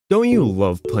Don't you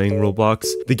love playing Roblox?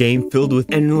 The game filled with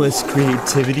endless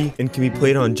creativity and can be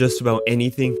played on just about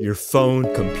anything, your phone,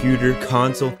 computer,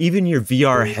 console, even your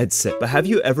VR headset. But have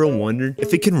you ever wondered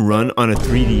if it can run on a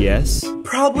 3DS?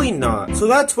 Probably not. So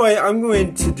that's why I'm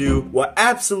going to do what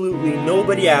absolutely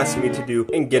nobody asked me to do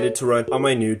and get it to run on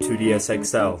my new 2DS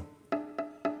XL.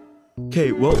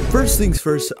 Okay, well, first things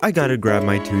first, I gotta grab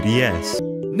my 2DS.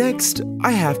 Next,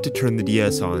 I have to turn the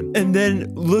DS on, and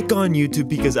then look on YouTube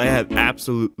because I have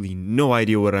absolutely no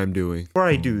idea what I'm doing. Before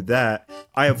I do that,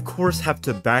 I of course have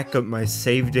to back up my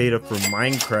save data for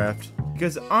Minecraft,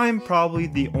 because I'm probably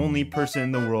the only person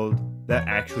in the world that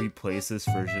actually plays this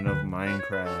version of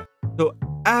Minecraft. So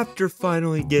after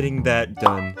finally getting that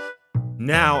done,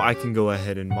 now I can go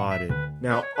ahead and mod it.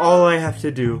 Now all I have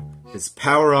to do is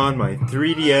power on my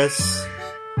 3DS.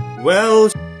 Well,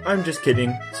 I'm just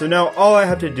kidding. So now all I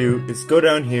have to do is go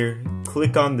down here,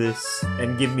 click on this,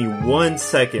 and give me 1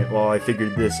 second while I figure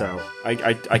this out.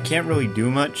 I can't really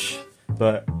do much,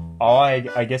 but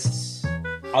I guess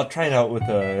I'll try it out with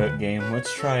a game.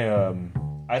 Let's try,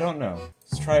 I don't know.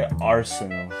 Let's try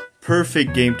Arsenal.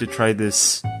 Perfect game to try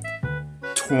this.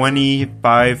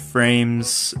 25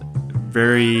 frames,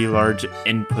 very large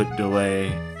input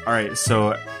delay. Alright,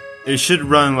 so it should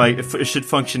run like, it should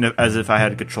function as if I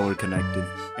had a controller connected.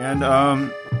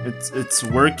 And it's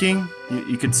working.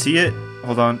 You can see it.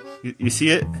 Hold on. You see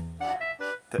it?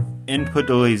 The input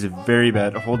delay is very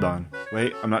bad. Hold on.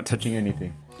 Wait, I'm not touching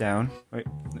anything. Down. Wait.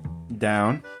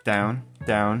 Down. Down.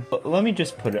 Down. Let me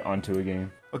just put it onto a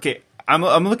game. Okay, I'm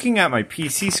looking at my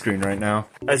PC screen right now.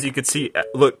 As you can see,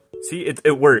 look. See,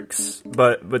 it works,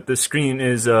 but the screen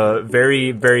is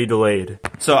very delayed.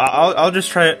 So I'll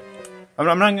just try it.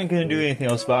 I'm not gonna do anything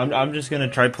else, but I'm just gonna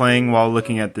try playing while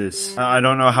looking at this. I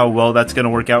don't know how well that's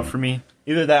gonna work out for me.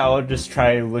 Either that, I'll just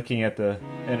try looking at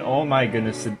and oh my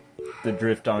goodness, the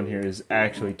drift on here is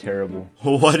actually terrible.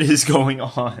 What is going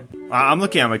on? I'm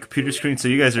looking at my computer screen, so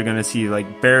you guys are gonna see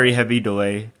like very heavy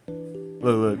delay.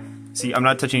 Look. See, I'm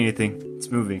not touching anything. It's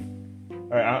moving.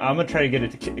 All right, I'm gonna try to get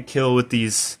a kill with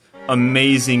these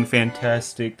amazing,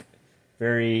 fantastic,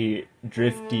 very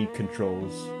drifty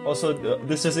controls. Also,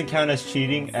 this doesn't count as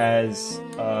cheating, as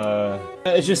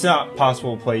it's just not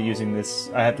possible to play using this.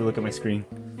 I have to look at my screen.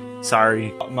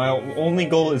 Sorry. My only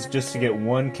goal is just to get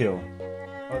 1 kill.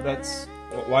 Oh, that's...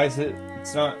 Why is it...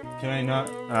 It's not... Can I not...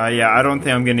 yeah, I don't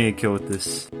think I'm getting a kill with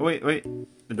this. Wait.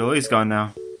 The delay's gone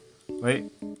now.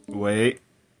 Wait.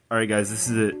 Alright guys, this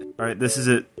is it. Alright, this is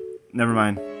it. Never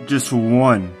mind. Just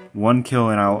one kill,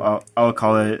 and I'll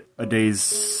call it a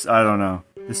day's. I don't know.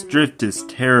 This drift is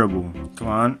terrible. Come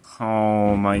on.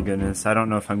 Oh my goodness. I don't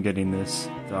know if I'm getting this.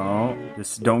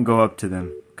 Just don't go up to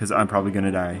them, because I'm probably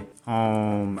gonna die.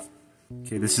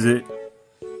 Okay, this is it.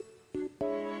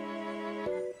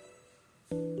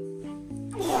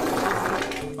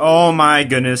 Oh my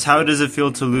goodness. How does it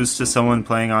feel to lose to someone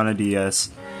playing on a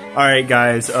DS? Alright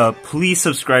guys, please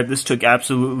subscribe. This took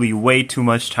absolutely way too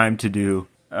much time to do.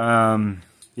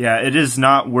 Yeah, it is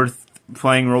not worth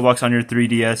playing Roblox on your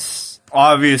 3DS.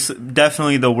 Obviously,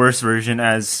 definitely the worst version,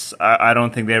 as I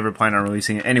don't think they ever plan on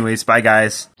releasing it. Anyways, bye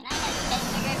guys.